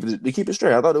 To keep it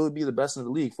straight, I thought it would be the best in the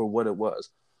league for what it was.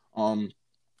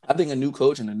 I think a new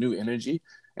coach and a new energy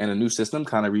and a new system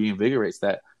kind of reinvigorates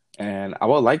that. And I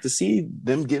would like to see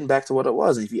them getting back to what it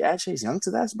was. And if you add Chase Young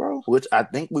to that, bro, which I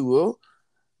think we will,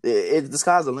 the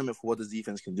sky's the limit for what this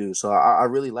defense can do. So I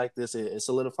really like this. It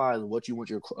solidifies what you want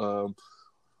your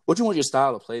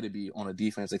style of play to be on a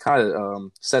defense. It kind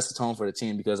of sets the tone for the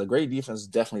team because a great defense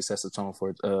definitely sets the tone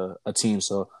for a team.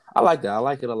 So I like that. I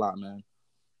like it a lot, man.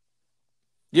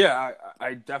 Yeah,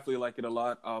 I definitely like it a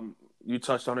lot. You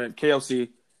touched on it. KLC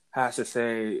has to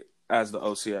say as the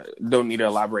OC. I don't need to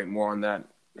elaborate more on that.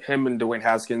 Him and Dwayne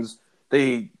Haskins,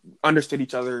 they understood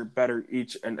each other better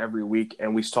each and every week,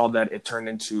 and we saw that it turned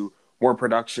into more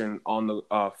production on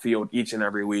the field each and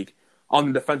every week. On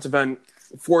the defensive end,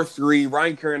 4-3,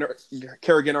 Ryan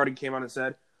Kerrigan already came out and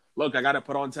said, look, I got to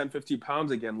put on 10, 15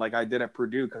 pounds again like I did at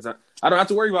Purdue because I don't have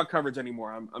to worry about coverage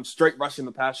anymore. I'm straight rushing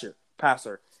the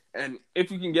passer. And if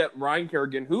you can get Ryan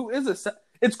Kerrigan, who is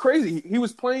it's crazy. He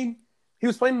was playing in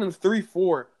the 3-4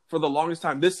 for the longest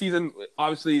time. This season,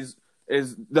 obviously,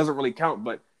 is doesn't really count,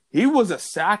 but he was a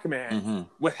sack man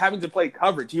with having to play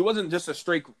coverage. He wasn't just a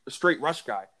straight rush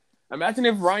guy. Imagine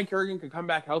if Ryan Kerrigan could come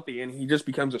back healthy and he just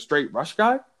becomes a straight rush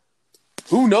guy.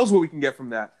 Who knows what we can get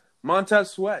from that?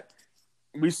 Montez Sweat.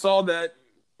 We saw that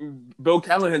Bill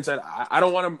Callahan said, I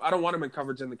don't want him in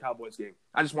coverage in the Cowboys game.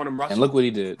 I just want him rushing. And look what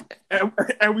he did.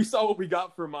 And we saw what we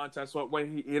got from Montez Sweat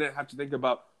when he didn't have to think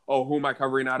about, who am I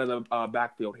covering out of the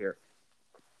backfield here?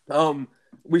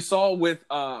 We saw with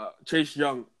Chase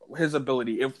Young his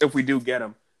ability if we do get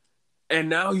him, and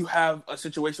now you have a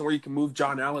situation where you can move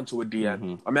John Allen to a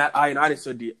DN, Matt Ioannidis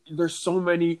to a DN. There's so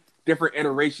many different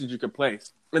iterations you could play,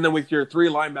 and then with your three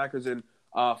linebackers in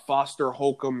Foster,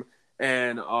 Holcomb,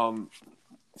 and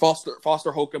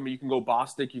Foster Holcomb, you can go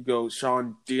Bostic, you go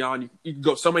Sean Dion, you can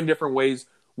go so many different ways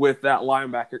with that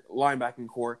linebacking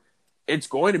core. It's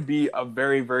going to be a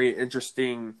very, very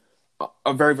interesting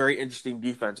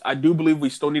defense. I do believe we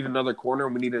still need another corner,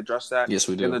 and we need to address that. Yes,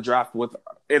 we do. In the draft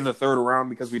in the third round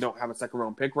because we don't have a second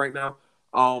round pick right now.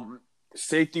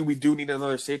 Safety, we do need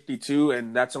another safety too,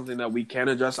 and that's something that we can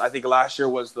address. I think last year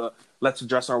was let's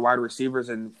address our wide receivers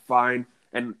and find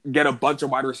and get a bunch of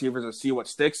wide receivers and see what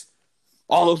sticks.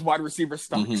 All those wide receivers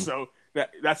stuck, so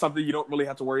that's something you don't really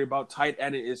have to worry about. Tight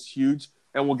end is huge,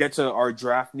 and we'll get to our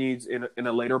draft needs in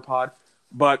a later pod.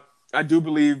 But I do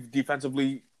believe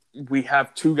defensively, we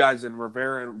have two guys in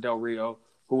Rivera and Del Rio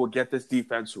who will get this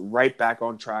defense right back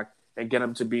on track and get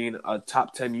them to being a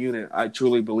top 10 unit. I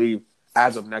truly believe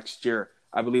as of next year,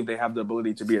 I believe they have the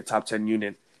ability to be a top 10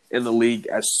 unit in the league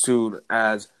as soon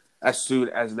as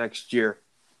next year.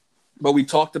 But we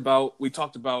talked about OCDC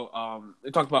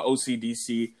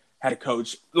head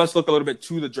coach. Let's look a little bit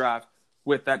to the draft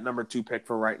with that number 2 pick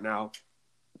for right now.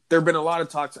 There have been a lot of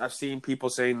talks. I've seen people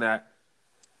saying that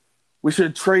we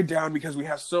should trade down because we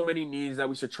have so many needs that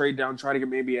we should trade down, try to get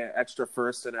maybe an extra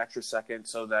first and extra second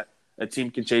so that a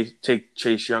team can take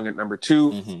Chase Young at number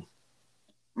 2. Mm-hmm.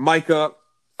 Micah,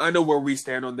 I know where we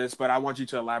stand on this, but I want you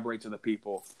to elaborate to the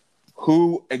people.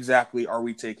 Who exactly are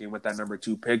we taking with that number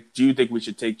 2 pick? Do you think we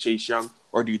should take Chase Young,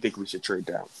 or do you think we should trade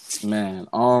down? Man,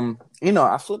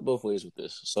 I flipped both ways with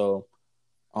this. So,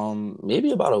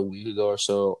 maybe about a week ago or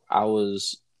so, I would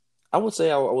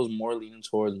say I was more leaning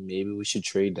towards maybe we should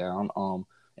trade down.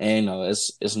 And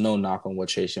it's no knock on what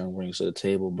Chase Young brings to the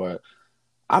table, but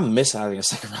I miss having a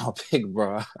second round pick,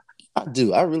 bro. I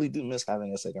do. I really do miss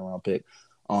having a second round pick.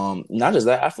 Not just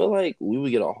that, I feel like we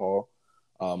would get a haul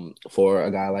for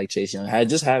a guy like Chase Young.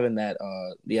 Having that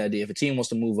the idea if a team wants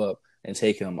to move up and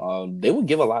take him, they would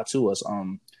give a lot to us.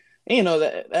 And,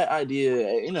 that idea,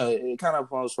 it kind of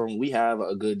comes from we have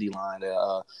a good D line.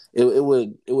 It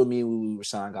would mean we would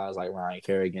sign guys like Ryan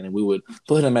Kerrigan, and we would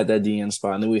put him at that DN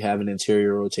spot, and then we have an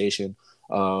interior rotation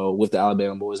with the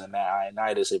Alabama boys and Matt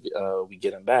Ioannidis if we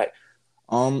get him back.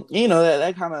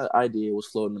 That kind of idea was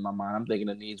floating in my mind. I'm thinking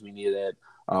the needs we need at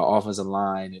offensive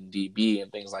line and DB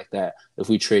and things like that. If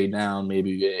we trade down,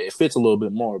 maybe it fits a little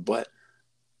bit more. But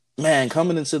man,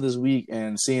 coming into this week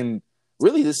and seeing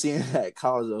that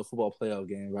college football playoff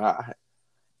game, bro,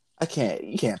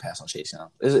 you can't pass on Chase Young.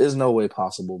 There's no way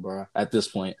possible, bro, at this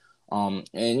point.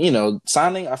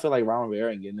 Signing, I feel like Ron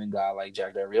Rivera and getting a guy like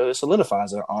Jack Del Rio, it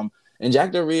solidifies it. And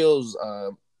Jack Del Rio's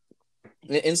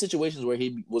in situations where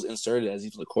he was inserted as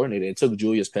defensive coordinator, it took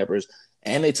Julius Peppers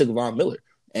and they took Von Miller,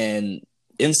 and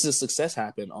instant success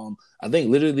happened. I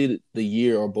think literally the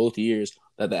year or both years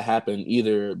that happened,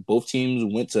 either both teams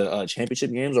went to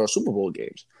championship games or Super Bowl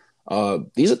games.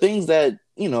 These are things that,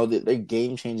 they're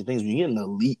game-changing things. When you get an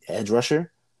elite edge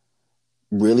rusher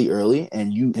really early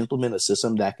and you implement a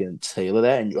system that can tailor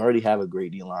that and you already have a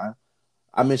great D-line,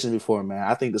 I mentioned before, man,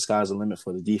 I think the sky's the limit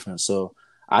for the defense. So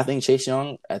I think Chase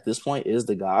Young at this point is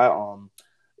the guy.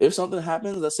 If something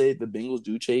happens, let's say the Bengals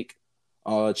do take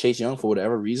Chase Young for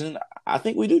whatever reason, I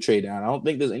think we do trade down. I don't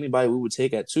think there's anybody we would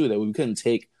take at 2 that we couldn't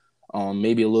take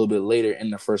maybe a little bit later in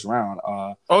the first round.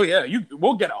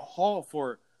 We'll get a haul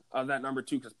for that number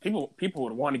 2 because people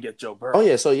would want to get Joe Burrow. Oh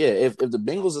yeah, so yeah, if the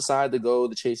Bengals decide to go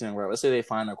the Chase Young route, let's say they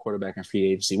find a quarterback in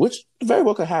free agency, which very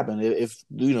well could happen if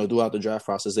throughout the draft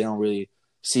process they don't really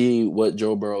see what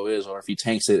Joe Burrow is, or if he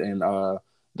tanks it in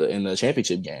the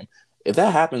championship game. If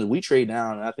that happens, we trade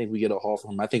down, and I think we get a haul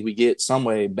from him. I think we get some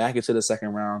way back into the second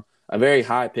round, a very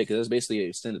high pick. That's basically an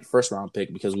extended first round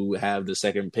pick because we would have the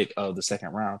second pick of the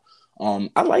second round.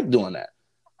 I like doing that.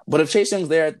 But if Chase Young's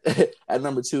there at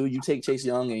number 2, you take Chase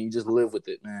Young and you just live with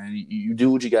it, man. You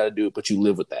do what you got to do, but you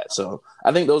live with that. So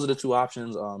I think those are the 2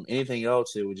 options. Anything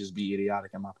else, it would just be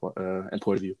idiotic in my point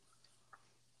of view.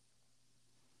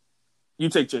 You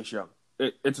take Chase Young.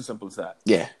 It's as simple as that.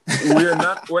 Yeah. we're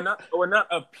not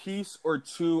a piece or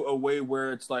 2 away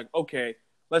where it's like, okay,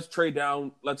 let's trade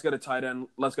down, let's get a tight end,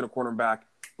 let's get a cornerback.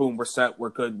 Boom, we're set, we're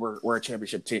good, we're a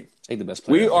championship team. Take the best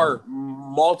player. We are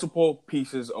multiple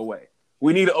pieces away.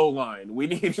 We need O-line. We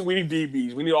need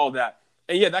DBs. We need all that.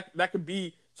 And yeah, that could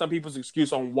be some people's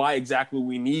excuse on why exactly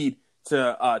we need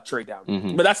to trade down.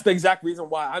 Mm-hmm. But that's the exact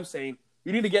reason why I'm saying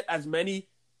you need to get as many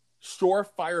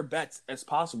surefire bets as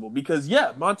possible. Because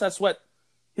yeah, Montez Sweat,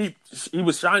 he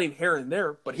was shining here and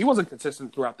there, but he wasn't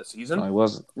consistent throughout the season. No, he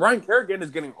wasn't. Ryan Kerrigan is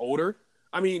getting older.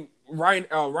 I mean, Ryan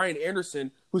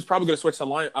Anderson, who's probably going to switch to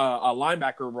a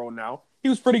linebacker role now. He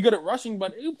was pretty good at rushing,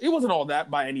 but it wasn't all that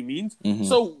by any means. Mm-hmm.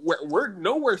 So we're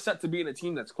nowhere set to be in a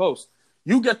team that's close.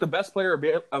 You get the best player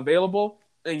available,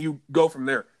 and you go from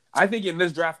there. I think in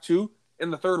this draft, too,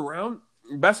 in the 3rd round,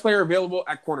 best player available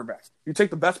at cornerback. You take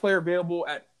the best player available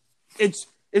at – it's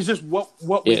just what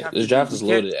we have to do. This draft is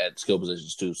loaded at skill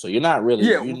positions, too. So you're not really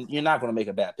you're not going to make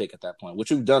a bad pick at that point, which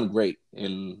you've done great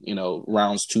in,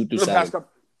 rounds 2 through 7.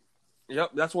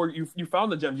 Yep, that's where you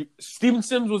found the gems. Steven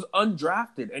Sims was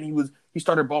undrafted, and he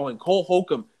started balling. Cole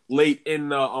Holcomb late in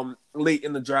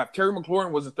the draft. Terry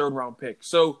McLaurin was a 3rd round pick.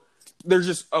 So there's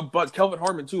just Kelvin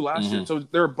Harmon too last year. So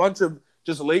there are a bunch of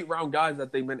just late round guys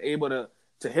that they've been able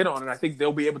to hit on, and I think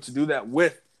they'll be able to do that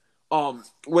with a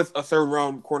 3rd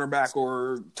round cornerback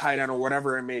or tight end or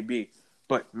whatever it may be.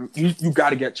 But you got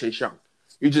to get Chase Young.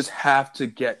 You just have to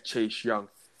get Chase Young,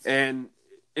 and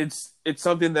it's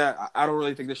something that I don't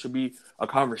really think this should be a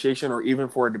conversation or even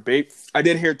for a debate. I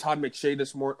did hear Todd McShay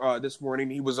this morning.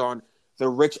 He was on the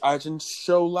Rich Eisen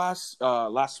show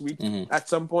last week at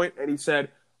some point, and he said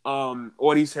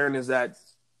what he's hearing is that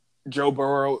Joe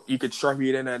Burrow, you could Sharpie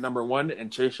it in at number 1,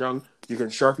 and Chase Young, you can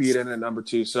Sharpie it in at number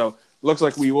 2. So looks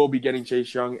like we will be getting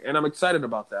Chase Young, and I'm excited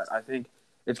about that. I think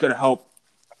it's going to help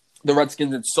the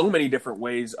Redskins in so many different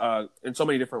ways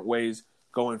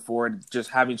going forward. Just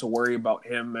having to worry about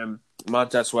him and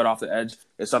Montez Sweat off the edge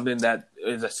is something that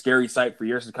is a scary sight for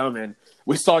years to come. And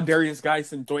we saw Darius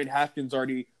Geis and Dwayne Haskins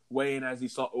already weigh in as we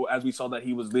saw that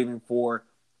he was leaving for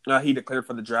he declared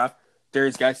for the draft.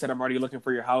 Darius Geis said, "I'm already looking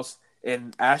for your house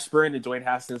in Ashburn," and Dwayne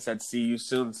Haskins said, "See you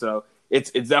soon." So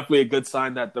it's definitely a good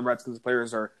sign that the Redskins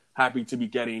players are happy to be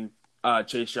getting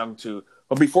Chase Young too.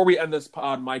 But before we end this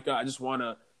pod, Micah, I just want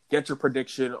to get your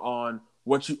prediction on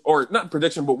what you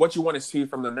what you want to see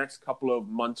from the next couple of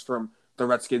months from the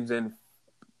Redskins in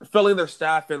filling their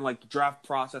staff and like the draft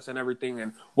process and everything.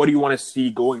 And what do you want to see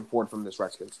going forward from this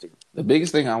Redskins team? The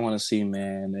biggest thing I want to see,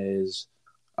 man, is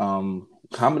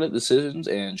competent decisions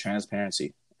and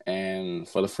transparency. And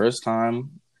for the first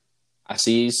time, I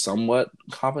see somewhat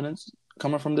competence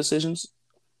coming from decisions.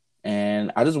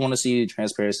 And I just want to see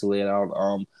transparency laid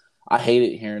out. I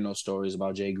hated hearing those stories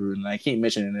about Jay Gruden. I keep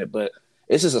mentioning it, but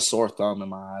it's just a sore thumb in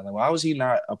my eye. Like, why was he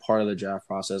not a part of the draft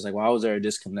process? Like, why was there a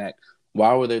disconnect?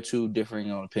 Why were there two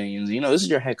differing opinions? You know, this is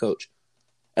your head coach.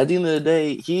 At the end of the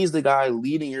day, he's the guy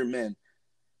leading your men.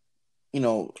 You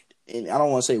know, and I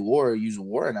don't want to say use a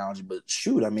war analogy, but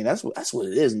shoot, I mean, that's what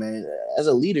it is, man. As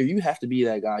a leader, you have to be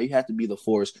that guy. You have to be the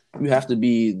force. You have to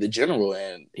be the general,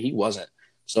 and he wasn't.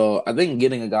 So I think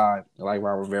getting a guy like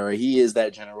Ron Rivera, he is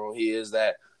that general. He is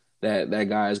that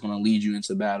guy is going to lead you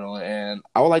into battle, and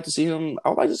I would like to see him. I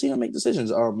would like to see him make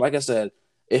decisions. Like I said,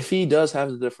 if he does have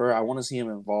to defer, I want to see him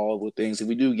involved with things. If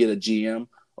we do get a GM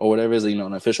or whatever is,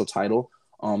 an official title,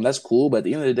 that's cool. But at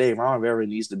the end of the day, Ron Rivera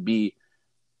needs to be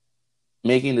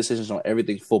making decisions on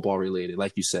everything football related.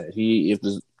 Like you said, if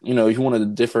you want to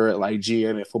differ like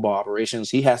GM and football operations,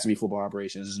 he has to be football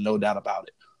operations. There's no doubt about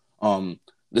it.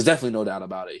 There's definitely no doubt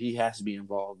about it. He has to be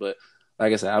involved. But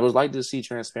like I said, I would like to see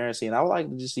transparency, and I would like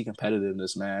to just see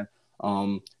competitiveness, man,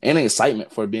 and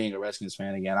excitement for being a Redskins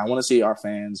fan again. I want to see our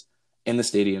fans in the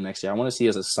stadium next year. I want to see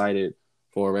us excited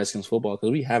for Redskins football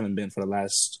because we haven't been for the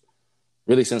last,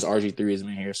 really since RG3 has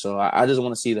been here. So I just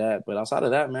want to see that. But outside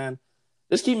of that, man,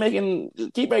 just keep making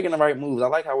the right moves. I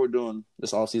like how we're doing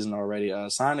this offseason already.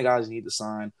 Sign the guys you need to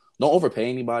sign. Don't overpay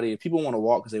anybody. If people want to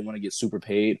walk because they want to get super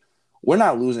paid, we're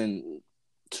not losing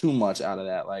too much out of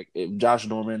that. Like if Josh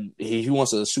Norman, he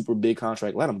wants a super big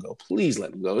contract, let him go. Please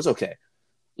let him go. It's okay.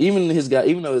 Even though his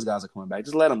guys are coming back,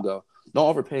 just let him go. Don't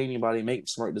overpay anybody. Make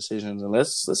smart decisions, and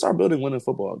let's start building winning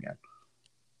football again.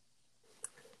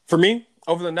 For me,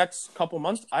 over the next couple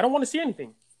months, I don't want to see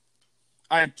anything.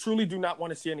 I truly do not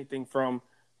want to see anything from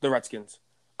the Redskins.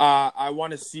 I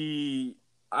want to see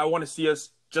us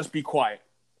just be quiet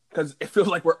because it feels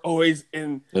like we're always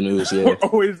in the news. Yeah. We're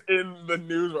always in the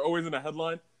news. We're always in a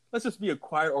headline. Let's just be a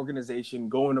quiet organization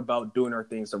going about doing our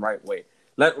things the right way.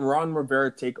 Let Ron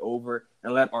Rivera take over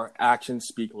and let our actions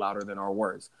speak louder than our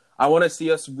words. I want to see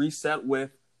us reset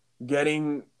with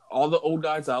getting all the old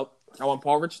guys out. I want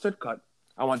Paul Richardson cut.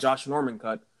 I want Josh Norman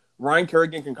cut. Ryan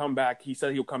Kerrigan can come back. He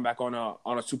said he'll come back on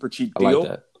a super cheap deal. I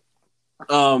like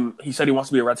that. He said he wants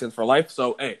to be a Redskins for life.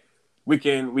 So hey, we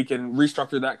can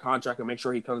restructure that contract and make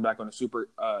sure he comes back on a super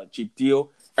cheap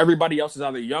deal. Everybody else is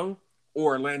either young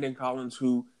or Landon Collins,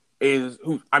 he's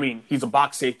a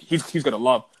box safety. He's gonna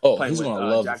love. He's gonna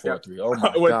love the 4-3.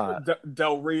 Oh my god,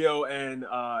 Del Rio and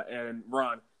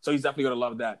Ron. So he's definitely gonna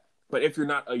love that. But if you're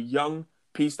not a young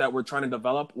piece that we're trying to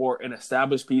develop or an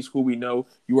established piece who we know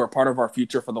you are part of our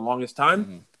future for the longest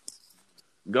time,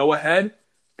 go ahead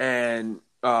and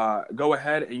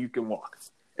you can walk.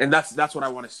 And that's what I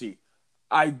want to see.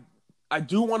 I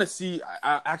do want to see.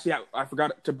 I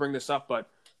forgot to bring this up, but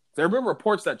there have been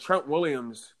reports that Trent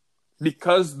Williams,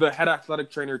 because the head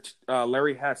athletic trainer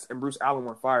Larry Hess and Bruce Allen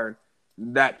were fired,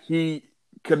 that he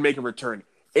could make a return.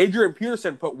 Adrian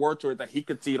Peterson put word to it that he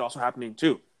could see it also happening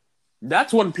too.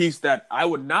 That's one piece that I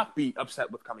would not be upset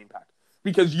with coming back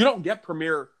because you don't get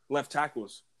premier left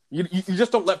tackles. You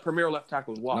just don't let premier left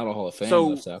tackles walk. Not a Hall of Fame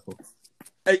left tackle.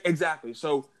 Exactly.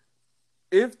 So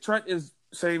if Trent is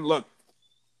saying, "Look,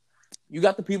 you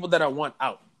got the people that I want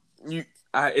out.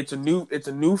 It's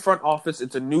a new front office.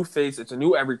 It's a new face. It's a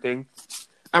new everything.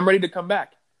 I'm ready to come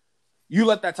back." You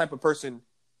let that type of person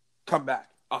come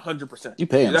back 100%. You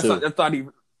pay him too. That's not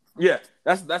even. Yeah,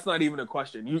 that's not even a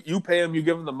question. You pay him. You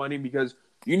give him the money because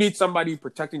you need somebody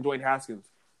protecting Dwayne Haskins.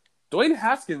 Dwayne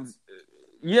Haskins,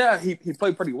 yeah, he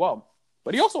played pretty well,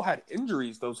 but he also had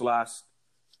injuries those last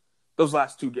those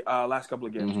last couple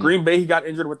of games. Mm-hmm. Green Bay, he got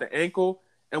injured with the ankle,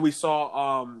 and we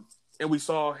saw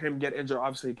him get injured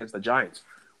obviously against the Giants.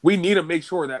 We need to make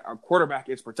sure that our quarterback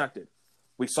is protected.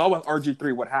 We saw with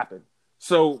RG3 what happened.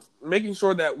 So making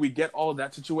sure that we get all of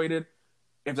that situated,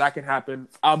 if that can happen,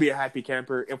 I'll be a happy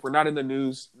camper. If we're not in the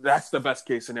news, that's the best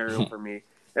case scenario for me.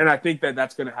 And I think that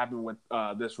that's going to happen with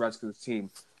this Redskins team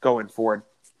going forward.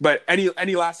 But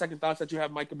any last second thoughts that you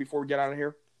have, Micah, before we get out of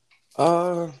here?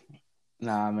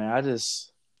 Nah, man. I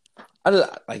just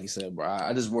like you said, bro.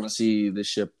 I just want to see the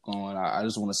ship going. I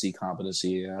just want to see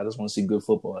competency. I just want to see good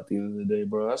football at the end of the day,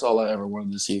 bro. That's all I ever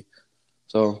wanted to see.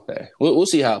 So hey, we'll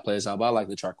see how it plays out. But I like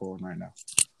the charcoal right now.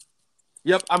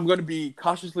 Yep, I'm going to be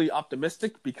cautiously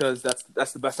optimistic because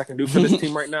that's the best I can do for this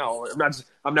team right now.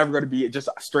 I'm never going to be just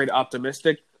straight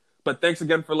optimistic. But thanks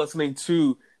again for listening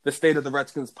to the State of the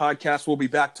Redskins podcast. We'll be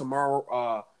back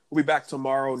tomorrow. We'll be back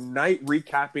tomorrow night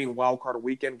recapping Wildcard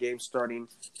Weekend games starting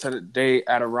today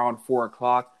at around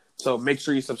 4:00. So make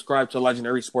sure you subscribe to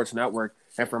Legendary Sports Network.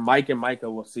 And for Mike and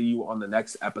Micah, we'll see you on the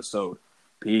next episode.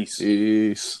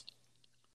 Peace.